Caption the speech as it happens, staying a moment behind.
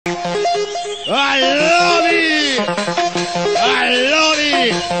I love it! I love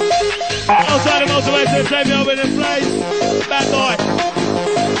it! Outside the motivation, take me over in this place. Bad boy.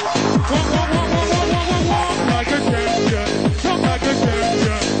 Like a champion, talk like a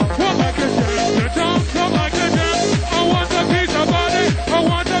champion, walk like a champion, talk like a champion. I want a piece of body, I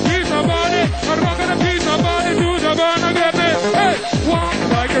want a piece of body, I rock a piece of body to the burn get me. Hey, walk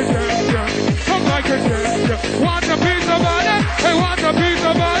like a champion, talk like a champion, want a piece of body, hey, want a piece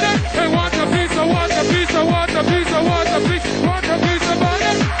of body, hey, want a piece of, want a piece of, want a piece of, want a piece, want a piece of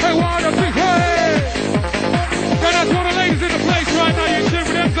body, hey, want a piece, hey. And that's all the ladies in the place right now. You tune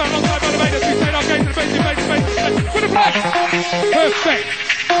with them song alongside by the Vedas. We said, okay, to the base, with the flag. Perfect.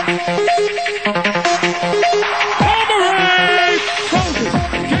 Comrades, soldiers,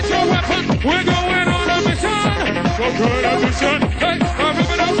 get your weapon. We're going on a mission. We're going on a mission. Hey, I'm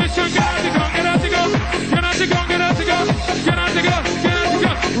moving on a mission. Get out the gun, get out the gun. Get out the gun, get out the gun. Get out the gun, get out the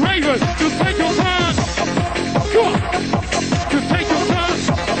gun. Ravens, just take your time. Come on. Just take your time.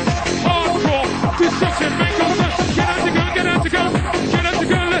 Hardcore destruction, make your time. Get out the gun, get out the gun. Get out the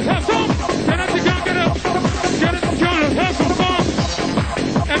gun, let's have some. Get out the gun, get out. Get out the gun, let's have some fun.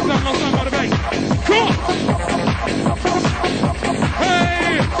 Everything on time by the bay. Come on.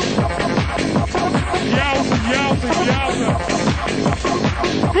 Hey. Yowza, yowza, yowza.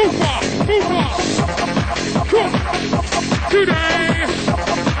 Hoopa, hoopa. Come on. Today.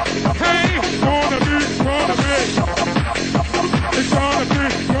 Hey, gonna be. It's gonna be.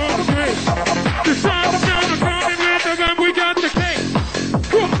 The sun's gonna come in with the gun. We got the cake.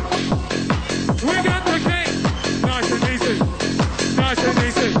 We got the cake. Nice and easy. Nice and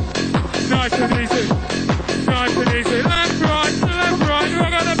easy. Nice and easy. Nice and easy. Left, right.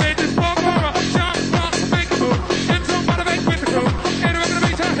 We're gonna make this walk alright. Jump, rock, make a move. And somebody make with the crew. Hit her up the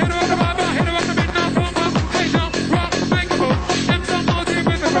beat, hit her up the baba, hit her up the beat, now come up. Hey, jump, rock, make a move. And somebody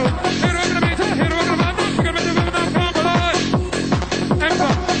with the crew. Hit her up the beat, hit her up the baba. We're gonna make the move, now come alive. And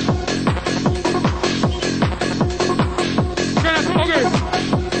come. Okay.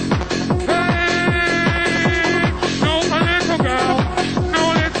 Hey, no little girl, no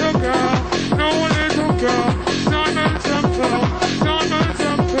little girl, no little girl, diamonds and pearl, diamonds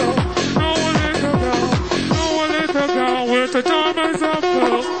and pearl, no little girl with the diamonds and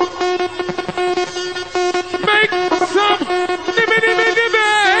pearl. Make some nibby,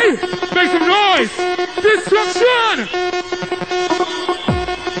 make some noise, destruction.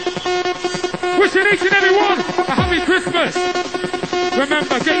 Wishing each and every one a happy Christmas.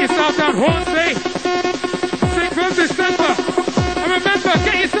 Remember, get yourself down Hornsey, 6th of December. And remember,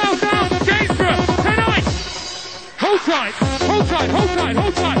 get yourself down Gainsborough tonight. Hold tight, hold tight, hold tight,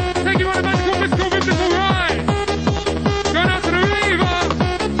 hold tight. Thank you very much.